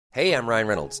Hey, I'm Ryan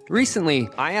Reynolds. Recently,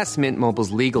 I asked Mint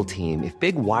Mobile's legal team if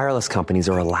big wireless companies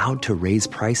are allowed to raise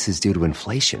prices due to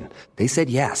inflation. They said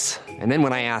yes. And then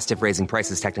when I asked if raising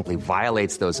prices technically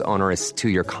violates those onerous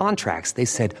two-year contracts, they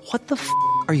said, "What the f***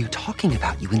 are you talking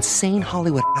about, you insane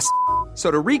Hollywood ass?" So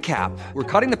to recap, we're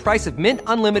cutting the price of Mint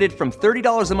Unlimited from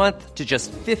 $30 a month to just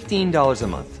 $15 a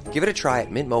month. Give it a try at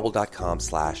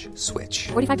mintmobile.com/switch.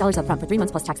 $45 up front for 3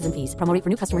 months plus taxes and fees. Promo rate for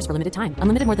new customers for limited time.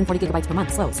 Unlimited more than 40 gigabytes per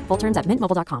month. Slows full terms at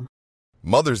mintmobile.com.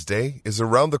 Mother's Day is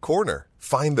around the corner.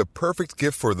 Find the perfect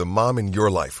gift for the mom in your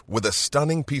life with a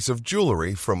stunning piece of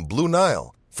jewelry from Blue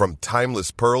Nile. From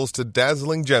timeless pearls to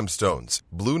dazzling gemstones,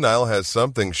 Blue Nile has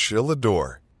something she'll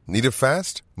adore. Need it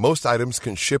fast? Most items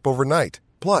can ship overnight.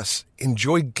 Plus,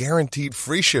 enjoy guaranteed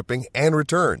free shipping and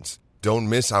returns. Don't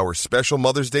miss our special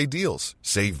Mother's Day deals.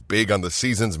 Save big on the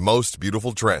season's most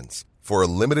beautiful trends. For a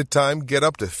limited time, get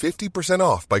up to 50%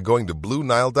 off by going to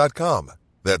BlueNile.com.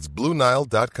 That's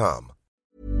BlueNile.com.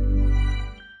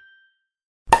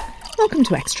 Welcome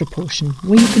to Extra Portion,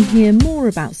 where you can hear more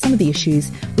about some of the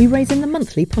issues we raise in the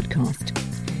monthly podcast.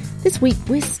 This week,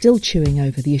 we're still chewing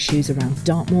over the issues around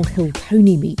Dartmoor Hill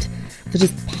pony meat that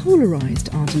has polarised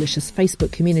our delicious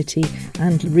Facebook community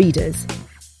and readers.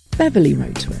 Beverly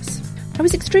wrote to us. I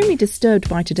was extremely disturbed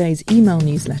by today's email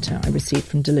newsletter I received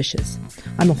from Delicious.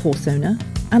 I'm a horse owner,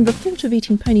 and the thought of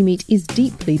eating pony meat is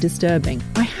deeply disturbing.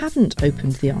 I haven't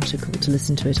opened the article to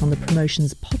listen to it on the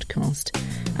Promotions podcast,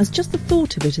 as just the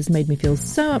thought of it has made me feel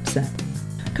so upset.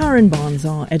 Karen Barnes,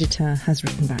 our editor, has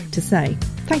written back to say,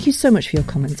 "Thank you so much for your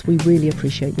comments. We really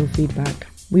appreciate your feedback.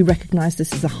 We recognise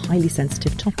this is a highly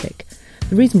sensitive topic.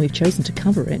 The reason we've chosen to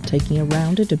cover it, taking a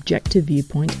rounded, objective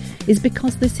viewpoint, is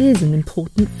because this is an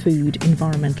important food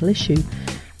environmental issue,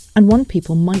 and one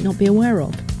people might not be aware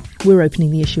of. We're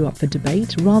opening the issue up for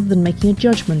debate rather than making a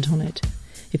judgment on it.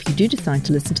 If you do decide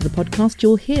to listen to the podcast,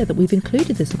 you'll hear that we've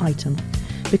included this item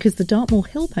because the Dartmoor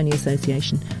Hill Pony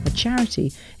Association, a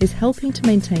charity, is helping to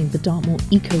maintain the Dartmoor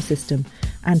ecosystem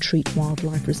and treat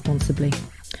wildlife responsibly.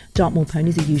 Dartmoor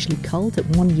ponies are usually culled at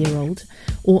 1 year old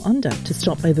or under to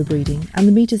stop overbreeding, and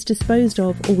the meat is disposed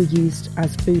of or used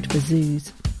as food for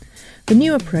zoos. The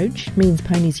new approach means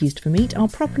ponies used for meat are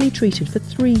properly treated for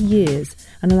 3 years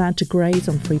and allowed to graze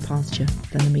on free pasture.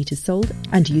 Then the meat is sold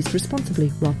and used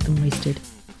responsibly rather than wasted.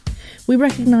 We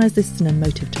recognise this is an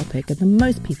emotive topic and that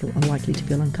most people are likely to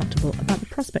feel uncomfortable about the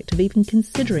prospect of even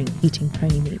considering eating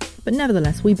pony meat, but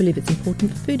nevertheless we believe it's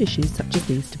important for food issues such as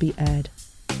these to be aired.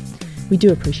 We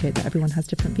do appreciate that everyone has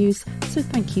different views, so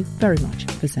thank you very much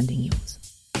for sending yours."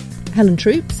 Helen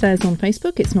Troop says on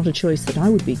Facebook, "It's not a choice that I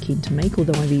would be keen to make,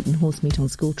 although I've eaten horse meat on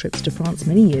school trips to France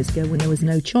many years ago when there was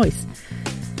no choice.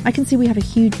 I can see we have a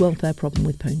huge welfare problem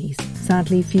with ponies.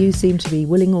 Sadly, few seem to be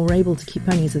willing or able to keep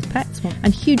ponies as pets,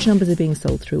 and huge numbers are being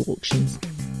sold through auctions."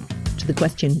 To the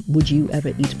question, would you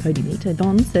ever eat pony meat,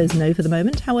 Yvonne says no for the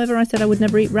moment. However, I said I would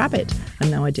never eat rabbit, and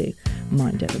now I do.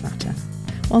 Mind over matter.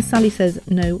 While Sally says,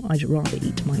 no, I'd rather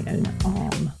eat my own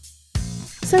arm.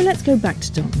 So let's go back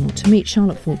to Dartmoor to meet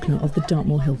Charlotte Faulkner of the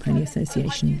Dartmoor Hill Pony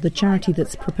Association, the charity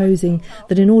that's proposing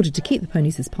that in order to keep the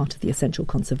ponies as part of the essential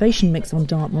conservation mix on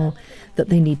Dartmoor, that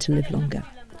they need to live longer.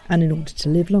 And in order to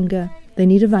live longer, they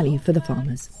need a value for the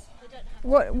farmers.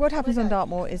 What happens on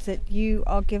Dartmoor is that you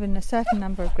are given a certain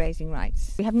number of grazing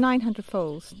rights. We have 900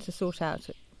 foals to sort out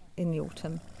in the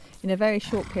autumn, in a very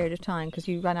short period of time, because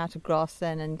you run out of grass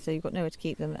then, and so you've got nowhere to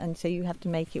keep them, and so you have to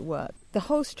make it work. The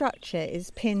whole structure is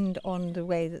pinned on the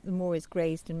way that the moor is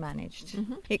grazed and managed.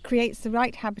 Mm-hmm. It creates the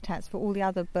right habitats for all the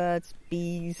other birds,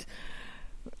 bees,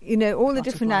 all the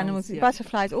different animals,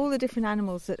 butterflies, all the different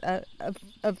animals that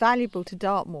are valuable to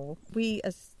Dartmoor. We,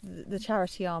 as the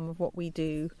charity arm of what we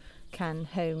do, can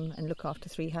home and look after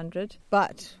 300.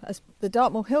 But as the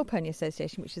Dartmoor Hill Pony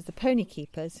Association, which is the pony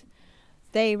keepers,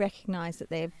 they recognise that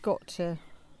they have got to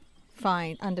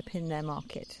underpin their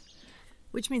market.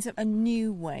 Which means a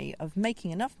new way of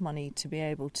making enough money to be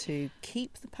able to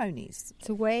keep the ponies. It's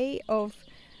a way of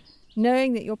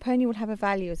knowing that your pony will have a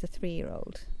value as a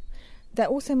 3-year-old. They're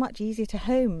also much easier to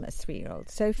home as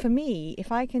 3-year-olds. So for me,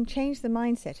 if I can change the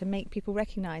mindset and make people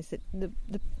recognise that,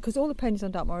 because all the ponies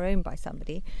on Dartmoor are owned by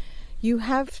somebody, you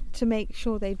have to make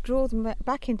sure they draw them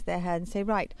back into their head and say,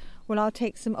 right, well, I'll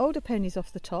take some older ponies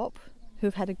off the top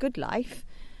who've had a good life,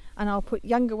 and I'll put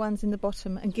younger ones in the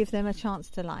bottom and give them a chance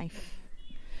to life.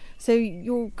 So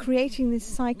you're creating this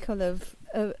cycle of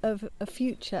a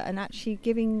future and actually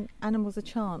giving animals a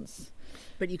chance.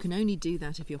 But you can only do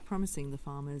that if you're promising the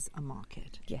farmers a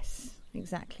market. Yes,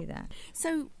 exactly that.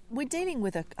 So we're dealing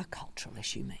with a cultural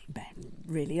issue,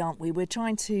 really, aren't we? We're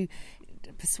trying to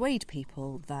persuade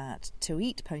people that to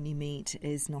eat pony meat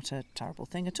is not a terrible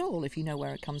thing at all if you know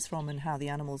where it comes from and how the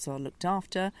animals are looked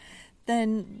after,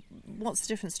 then what's the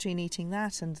difference between eating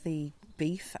that and the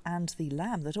beef and the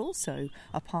lamb that also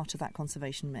are part of that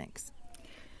conservation mix?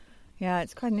 Yeah,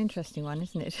 it's quite an interesting one,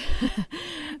 isn't it?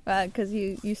 Because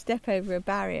you step over a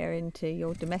barrier into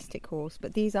your domestic horse,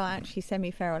 but these are actually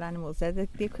semi-feral animals. They're the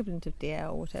equivalent of deer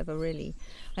or whatever, really.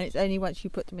 And it's only once you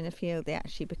put them in a field they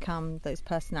actually become those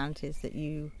personalities that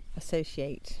you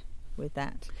associate with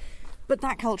that. But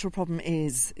that cultural problem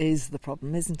is the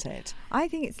problem, isn't it? I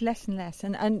think it's less and less.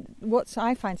 And what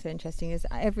I find so interesting is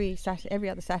every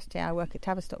other Saturday I work at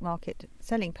Tavistock Market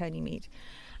selling pony meat.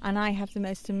 And I have the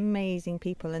most amazing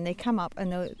people, and they come up,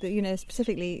 and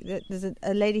specifically, there's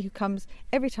a lady who comes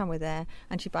every time we're there,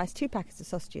 and she buys 2 packets of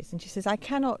sausages, and she says, "I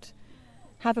cannot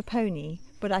have a pony,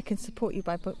 but I can support you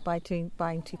by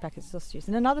buying 2 packets of sausages."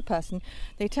 And another person,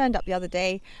 they turned up the other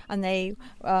day, and they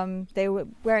were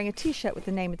wearing a T-shirt with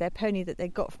the name of their pony that they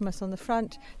got from us on the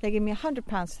front. They gave me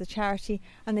 £100 for the charity,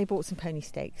 and they bought some pony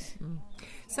steaks.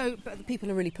 So, but the people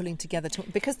are really pulling together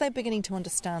because they're beginning to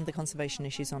understand the conservation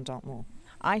issues on Dartmoor.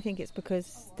 I think it's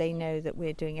because they know that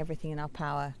we're doing everything in our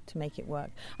power to make it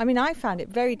work. I mean, I found it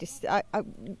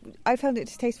I found it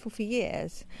distasteful for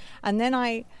years, and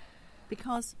then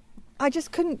because I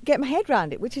just couldn't get my head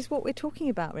around it, which is what we're talking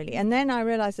about, really. And then I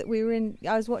realised that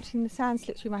I was watching the sand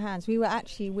slip through my hands. We're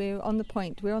on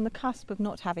the cusp of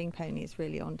not having ponies,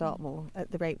 really, on Dartmoor at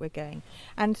the rate we're going.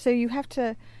 And so you have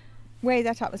to weigh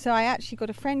that up. So I actually got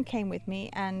a friend came with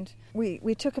me, and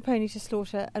we took a pony to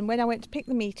slaughter, and when I went to pick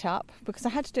the meat up, because I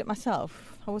had to do it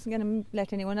myself, I wasn't going to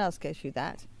let anyone else go through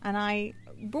that, and I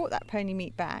brought that pony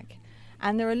meat back,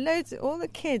 and there are all the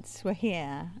kids were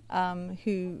here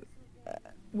who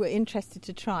were interested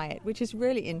to try it, which is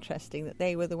really interesting that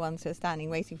they were the ones who are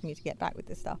standing waiting for me to get back with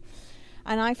this stuff.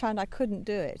 And I found I couldn't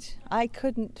do it. I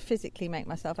couldn't physically make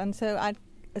myself, and so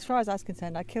as far as I was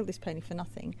concerned, I killed this pony for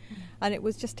nothing. And it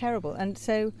was just terrible. And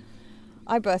so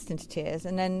I burst into tears.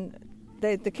 And then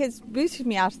the kids booted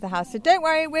me out of the house, said, "Don't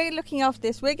worry, we're looking after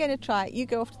this. We're going to try it. You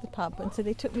go off to the pub." And so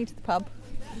they took me to the pub.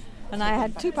 And I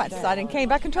had 2 pints of cider and came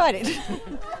back and tried it.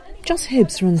 Joss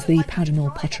Hibbs runs the Powder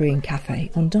Mill Pottery and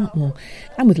Cafe on Dartmoor,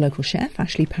 and with local chef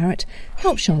Ashley Parrott,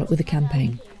 helped Charlotte with the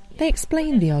campaign. They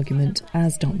explained the argument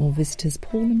as Dartmoor visitors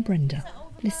Paul and Brenda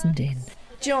listened in.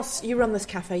 Joss, you run this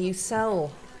cafe, you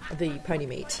sell the pony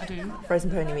meat. I do.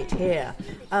 Frozen pony meat here.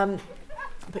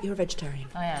 But you're a vegetarian.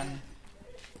 I am.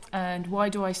 And why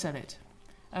do I sell it?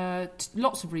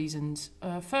 Lots of reasons.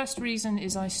 First reason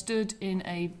is I stood in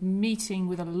a meeting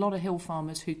with a lot of hill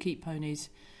farmers who keep ponies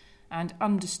and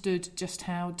understood just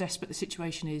how desperate the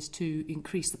situation is to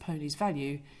increase the ponies'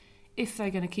 value if they're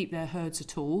going to keep their herds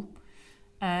at all.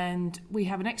 And we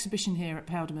have an exhibition here at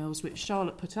Powder Mills which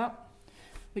Charlotte put up,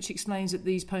 which explains that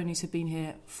these ponies have been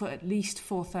here for at least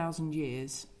 4,000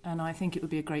 years, and I think it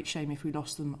would be a great shame if we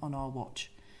lost them on our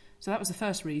watch. So that was the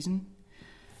first reason.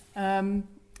 And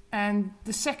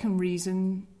the second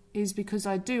reason is because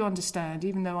I do understand,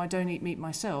 even though I don't eat meat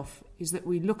myself, is that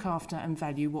we look after and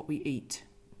value what we eat.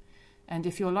 And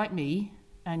if you're like me,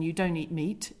 and you don't eat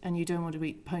meat, and you don't want to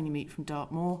eat pony meat from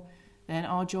Dartmoor, then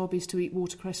our job is to eat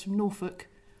watercress from Norfolk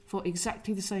for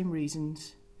exactly the same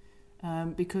reasons.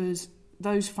 Because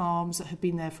those farms that have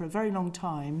been there for a very long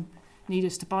time need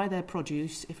us to buy their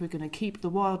produce if we're going to keep the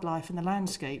wildlife and the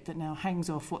landscape that now hangs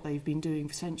off what they've been doing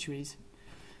for centuries.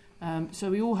 So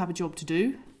we all have a job to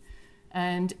do,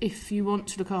 and if you want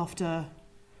to look after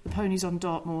the ponies on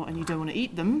Dartmoor and you don't want to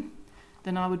eat them,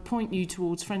 then I would point you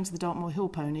towards Friends of the Dartmoor Hill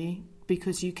Pony,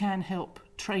 because you can help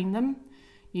train them,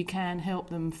 you can help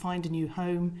them find a new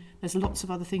home, there's lots of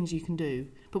other things you can do,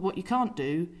 but what you can't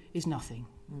do is nothing.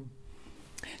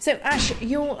 So, Ash,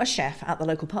 you're a chef at the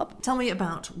local pub. Tell me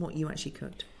about what you actually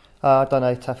cooked. I've done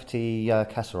a taffety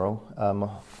casserole.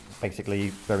 Basically,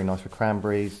 very nice with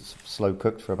cranberries, slow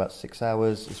cooked for about 6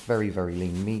 hours. It's very, very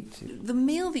lean meat. The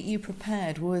meal that you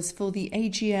prepared was for the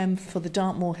AGM for the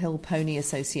Dartmoor Hill Pony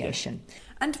Association. Yes.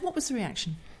 And what was the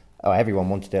reaction? Oh, everyone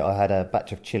wanted it. I had a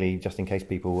batch of chilli just in case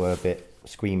people were a bit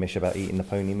squeamish about eating the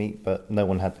pony meat, but no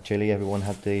one had the chilli, everyone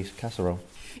had the casserole.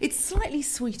 It's slightly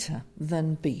sweeter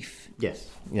than beef. Yes.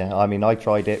 Yeah, I mean, I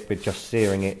tried it with just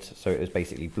searing it, so it was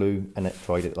basically blue, and I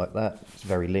tried it like that. It's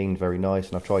very lean, very nice,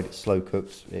 and I've tried it slow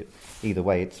cooked. Either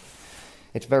way,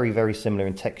 it's very, very similar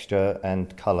in texture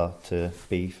and colour to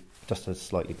beef, just a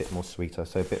slightly bit more sweeter,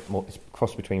 so a bit more, it's a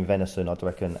cross between venison, I'd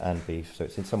reckon, and beef, so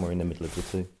it's somewhere in the middle of the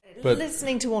two. But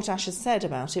listening to what Ash has said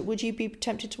about it, would you be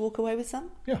tempted to walk away with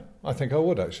some? yeah, I think I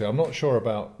would actually. I'm not sure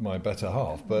about my better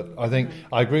half, but I think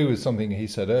I agree with something he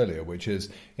said earlier, which is,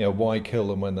 why kill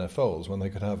them when they're foals when they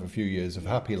could have a few years of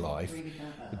happy life,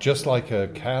 just like a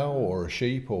cow or a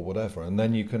sheep or whatever, and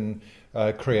then you can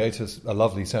create a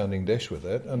lovely sounding dish with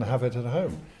it and have it at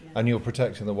home. And you're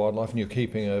protecting the wildlife and you're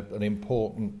keeping an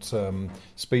important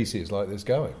species like this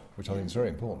going, which I think is very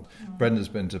important. Brenda's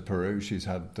been to Peru. She's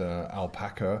had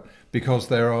alpaca because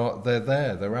they're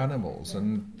there. They're animals,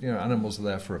 and animals are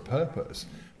there for a purpose.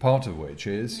 Part of which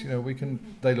is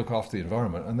they look after the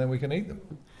environment, and then we can eat them.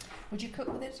 Would you cook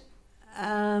with it?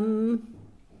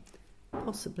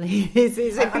 Possibly.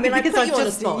 I mean, I put you on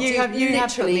the spot. You have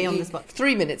put me on the spot.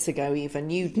 3 minutes ago, even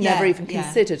you'd never even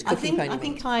considered cooking pony meat. I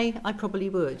think I probably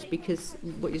would, because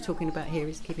what you're talking about here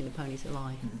is keeping the ponies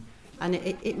alive, and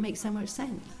it makes so much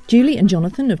sense. Julie and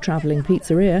Jonathan of Travelling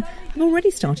Pizzeria have already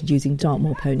started using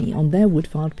Dartmoor pony on their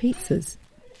wood-fired pizzas.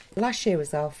 Last year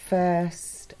was our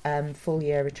first full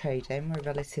year of trading. We're a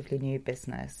relatively new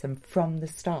business, and from the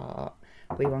start,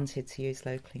 we wanted to use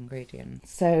local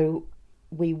ingredients. So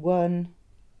we won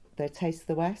the Taste of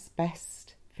the West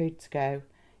Best Food to Go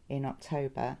in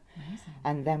October. Amazing.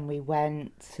 And then we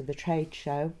went to the trade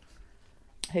show,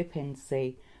 hoping to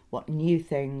see what new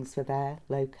things were there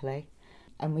locally.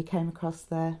 And we came across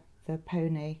the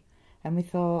pony, and we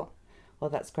thought, well,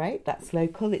 that's great, that's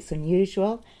local, it's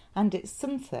unusual, and it's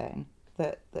something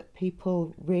that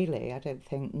people really, I don't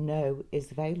think, know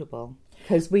is available.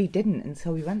 Because we didn't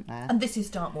until we went there. And this is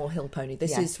Dartmoor Hill pony.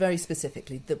 This is very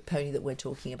specifically the pony that we're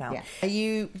talking about. Yeah. Are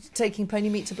you taking pony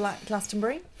meat to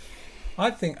Glastonbury?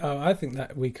 I think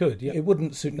that we could. Yeah. It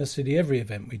wouldn't suit necessarily every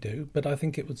event we do, but I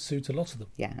think it would suit a lot of them.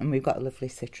 Yeah, and we've got a lovely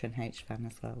Citroen H van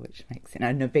as well, which makes it,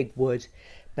 and a big wood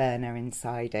burner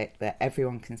inside it that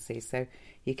everyone can see, so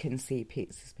you can see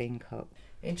pizzas being cooked.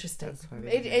 Interesting.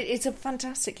 It's a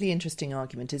fantastically interesting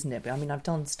argument, isn't it? I mean, I've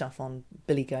done stuff on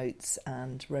billy goats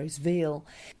and roast veal.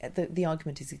 The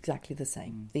argument is exactly the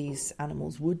same. These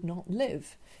animals would not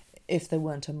live if there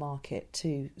weren't a market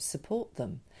to support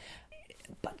them.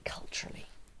 But culturally,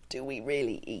 do we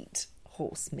really eat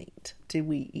horse meat? Do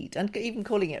we eat? And even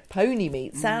calling it pony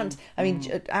meat sounds... I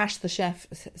mean, Ash, the chef,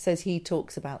 says he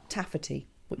talks about taffety,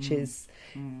 which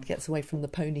gets away from the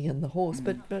pony and the horse,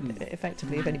 but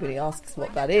effectively, if anybody asks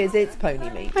what that is, it's pony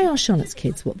meat. I asked Charlotte's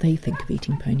kids what they think of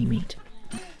eating pony meat.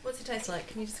 What's it taste like?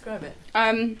 Can you describe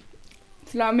it?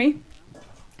 Salami.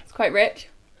 It's quite rich,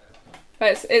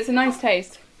 but it's a nice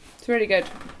taste. It's really good.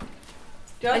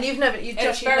 Josh? And you've never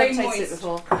tasted it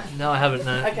before? No, I haven't,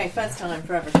 no. Okay, first time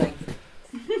for everything.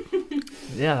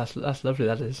 Yeah, that's lovely,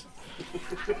 that is.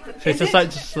 So it's just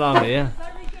like salami, yeah.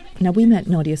 Now, we met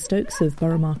Nadia Stokes of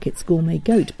Borough Market's Gourmet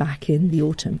Goat back in the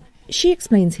autumn. She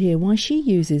explains here why she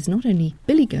uses not only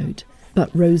billy goat,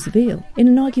 but rose veal, in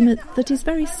an argument that is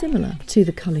very similar to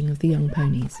the culling of the young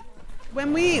ponies.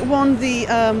 When we won the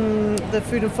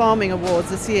Food and Farming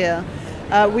Awards this year,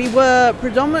 we were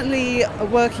predominantly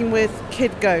working with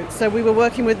kid goats. So we were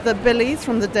working with the billies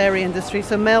from the dairy industry,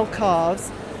 so male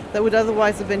calves that would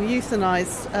otherwise have been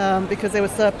euthanised because they were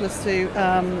surplus to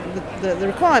the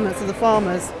requirements of the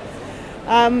farmers.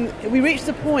 We reached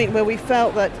a point where we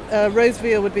felt that rose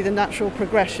veal would be the natural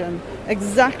progression.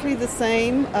 Exactly the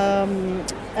same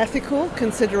ethical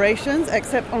considerations,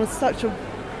 except on such a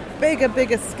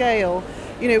bigger scale.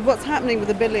 You know, what's happening with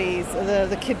the billies,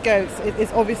 the kid goats,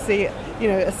 is obviously,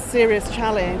 a serious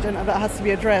challenge, and that has to be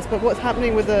addressed. But what's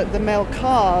happening with the male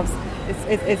calves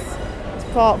is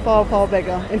far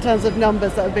bigger in terms of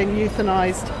numbers that are being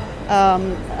euthanised.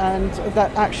 And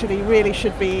that actually really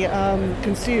should be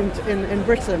consumed in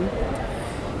Britain.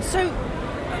 So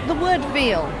the word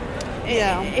veal,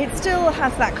 it still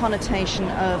has that connotation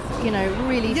of,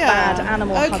 really bad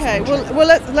animal husbandry. Okay, well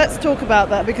let's talk about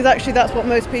that, because actually that's what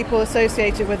most people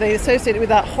associate it with. They associate it with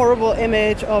that horrible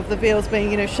image of the veals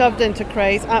being, shoved into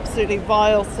crates, absolutely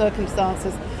vile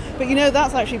circumstances. But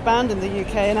that's actually banned in the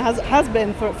UK, and has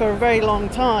been for a very long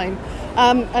time.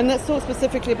 And let's talk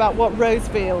specifically about what rose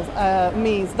veal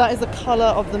means. That is the colour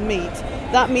of the meat.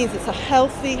 That means it's a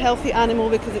healthy animal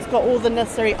because it's got all the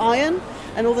necessary iron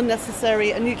and all the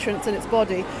necessary nutrients in its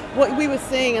body. What we were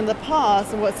seeing in the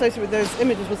past and what associated with those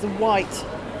images was the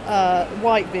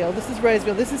white veal. This is rose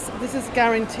veal. This is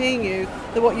guaranteeing you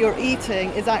that what you're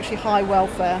eating is actually high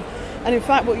welfare. And in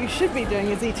fact, what you should be doing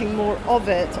is eating more of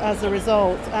it as a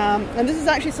result. And this is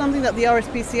actually something that the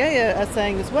RSPCA are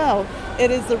saying as well. It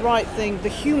is the right thing, the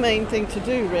humane thing to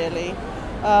do, really,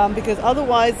 because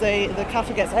otherwise the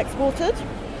cattle gets exported,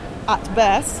 at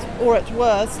best, or at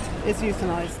worst, is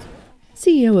euthanised.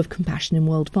 CEO of Compassion in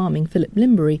World Farming, Philip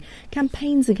Limbury,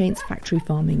 campaigns against factory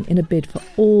farming in a bid for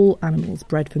all animals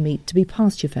bred for meat to be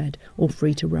pasture-fed or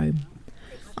free to roam.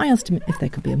 I asked him if there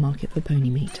could be a market for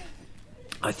pony meat.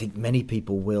 I think many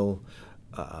people will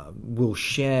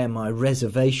share my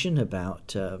reservation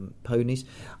about ponies.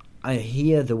 I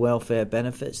hear the welfare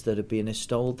benefits that are being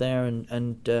installed there,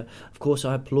 and of course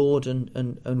I applaud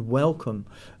and welcome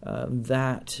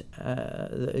those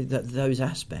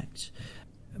aspects.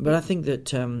 But I think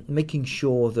that making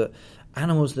sure that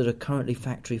animals that are currently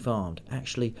factory farmed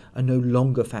actually are no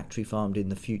longer factory farmed in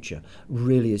the future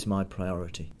really is my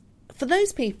priority. For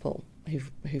those people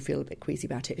who feel a bit queasy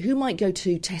about it, who might go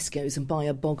to Tesco's and buy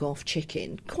a bog-off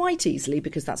chicken quite easily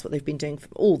because that's what they've been doing for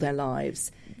all their lives,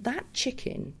 that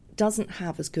chicken doesn't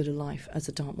have as good a life as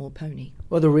a Dartmoor pony.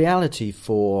 Well, the reality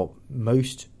for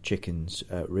most chickens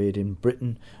reared in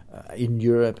Britain, in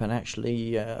Europe, and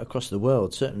actually across the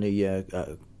world, certainly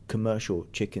commercial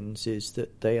chickens, is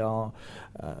that they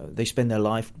spend their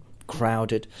life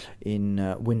crowded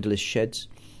in windowless sheds.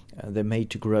 They're made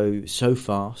to grow so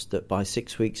fast that by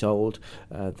 6 weeks old,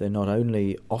 they're not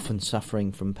only often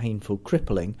suffering from painful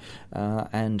crippling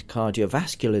and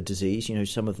cardiovascular disease,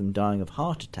 some of them dying of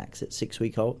heart attacks at 6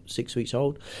 weeks old,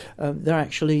 they're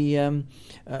actually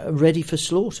ready for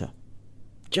slaughter.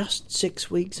 Just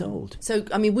 6 weeks old. So,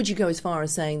 would you go as far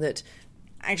as saying that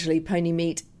actually pony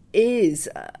meat is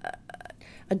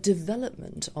a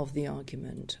development of the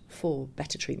argument for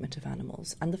better treatment of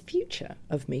animals and the future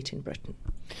of meat in Britain?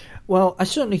 Well, I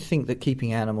certainly think that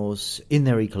keeping animals in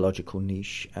their ecological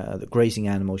niche, that grazing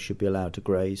animals should be allowed to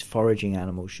graze, foraging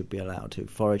animals should be allowed to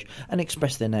forage and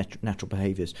express their natural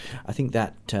behaviours. I think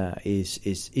that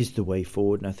is the way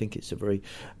forward, and I think it's a very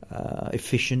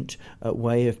efficient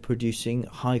way of producing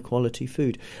high quality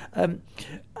food.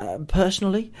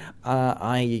 Personally,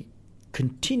 I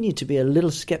continue to be a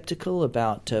little sceptical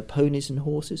about ponies and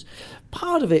horses.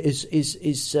 Part of it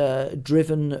is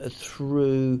driven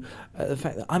through the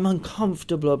fact that I'm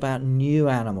uncomfortable about new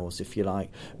animals, if you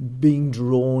like, being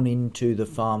drawn into the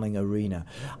farming arena.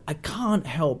 I can't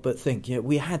help but think,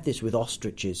 we had this with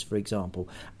ostriches, for example.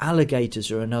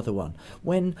 Alligators are another one.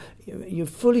 When you're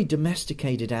fully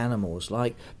domesticated animals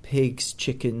like pigs,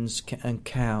 chickens and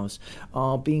cows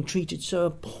are being treated so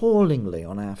appallingly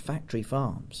on our factory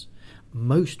farms.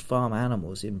 Most farm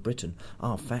animals in Britain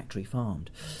are factory farmed.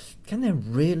 Can there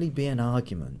really be an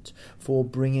argument for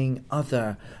bringing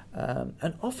other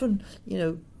and often,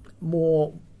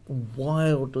 more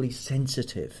wildly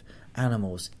sensitive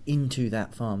animals into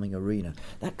that farming arena?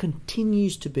 That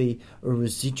continues to be a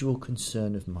residual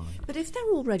concern of mine. But if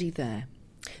they're already there,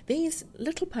 these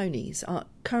little ponies are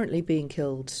currently being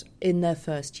killed in their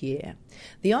first year.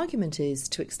 The argument is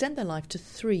to extend their life to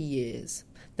 3 years.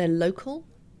 They're local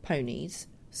ponies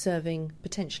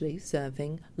potentially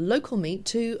serving local meat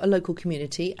to a local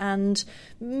community and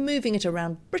moving it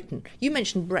around Britain. You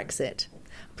mentioned Brexit.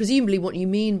 Presumably what you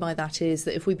mean by that is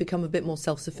that if we become a bit more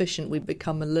self-sufficient, we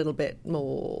become a little bit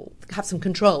more, have some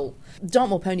control.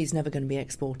 Dartmoor pony is never going to be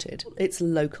exported. It's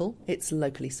local, it's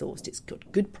locally sourced, it's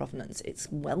got good provenance, it's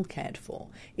well cared for.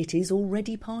 It is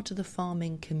already part of the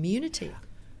farming community.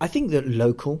 I think that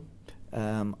local,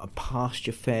 a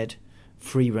pasture-fed,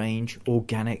 free-range,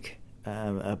 organic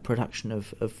production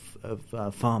of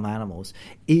farm animals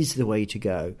is the way to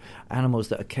go. Animals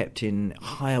that are kept in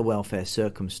higher welfare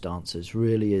circumstances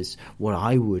really is what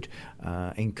I would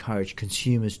encourage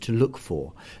consumers to look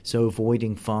for. So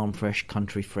avoiding farm fresh,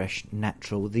 country fresh,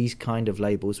 natural, these kind of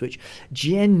labels, which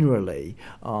generally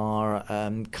are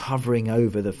covering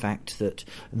over the fact that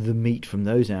the meat from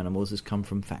those animals has come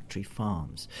from factory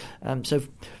farms. So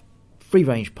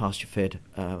free-range, pasture-fed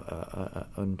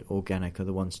and organic are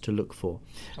the ones to look for.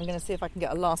 I'm going to see if I can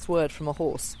get a last word from a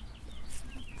horse.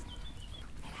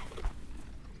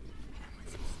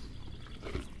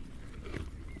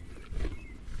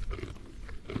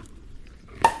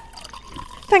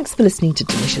 Thanks for listening to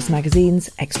Delicious Magazine's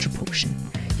Extra Portion.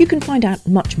 You can find out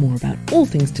much more about all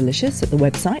things delicious at the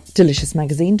website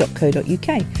deliciousmagazine.co.uk.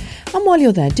 And while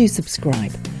you're there, do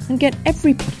subscribe and get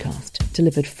every podcast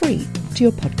delivered free to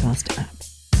your podcast app.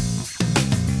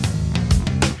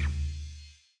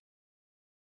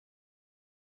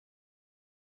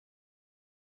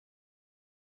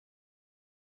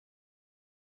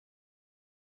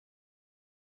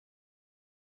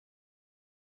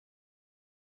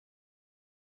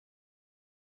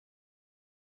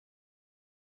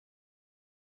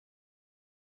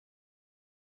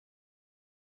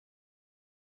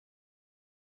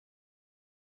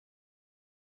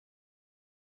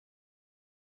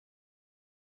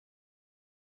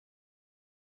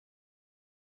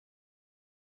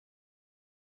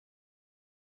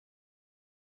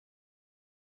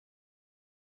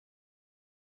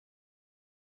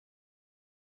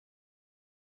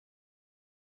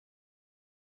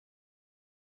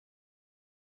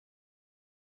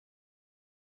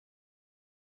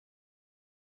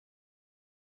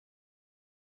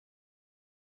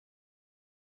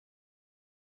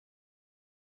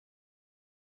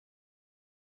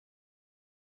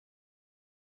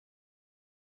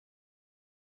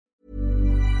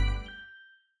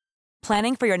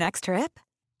 Planning for your next trip?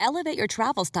 Elevate your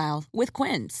travel style with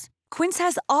Quince. Quince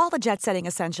has all the jet-setting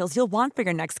essentials you'll want for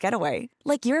your next getaway,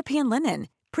 like European linen,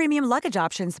 premium luggage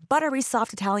options, buttery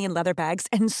soft Italian leather bags,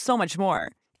 and so much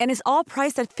more. And is all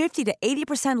priced at 50 to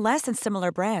 80% less than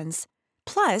similar brands.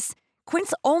 Plus,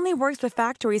 Quince only works with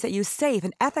factories that use safe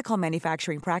and ethical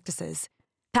manufacturing practices.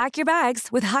 Pack your bags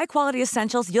with high-quality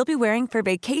essentials you'll be wearing for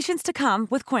vacations to come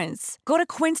with Quince. Go to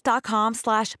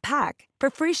quince.com/pack for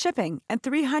free shipping and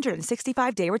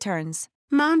 365-day returns.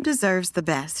 Mom deserves the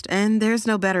best, and there's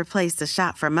no better place to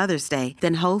shop for Mother's Day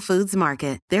than Whole Foods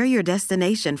Market. They're your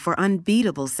destination for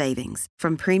unbeatable savings,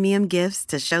 from premium gifts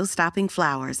to show-stopping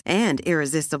flowers and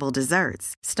irresistible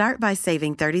desserts. Start by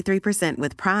saving 33%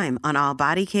 with Prime on all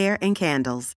body care and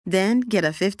candles. Then get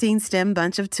a 15-stem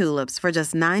bunch of tulips for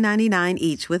just $9.99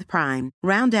 each with Prime.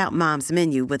 Round out Mom's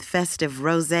menu with festive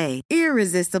rosé,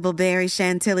 irresistible berry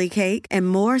chantilly cake, and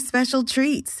more special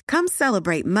treats. Come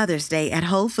celebrate Mother's Day at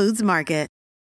Whole Foods Market.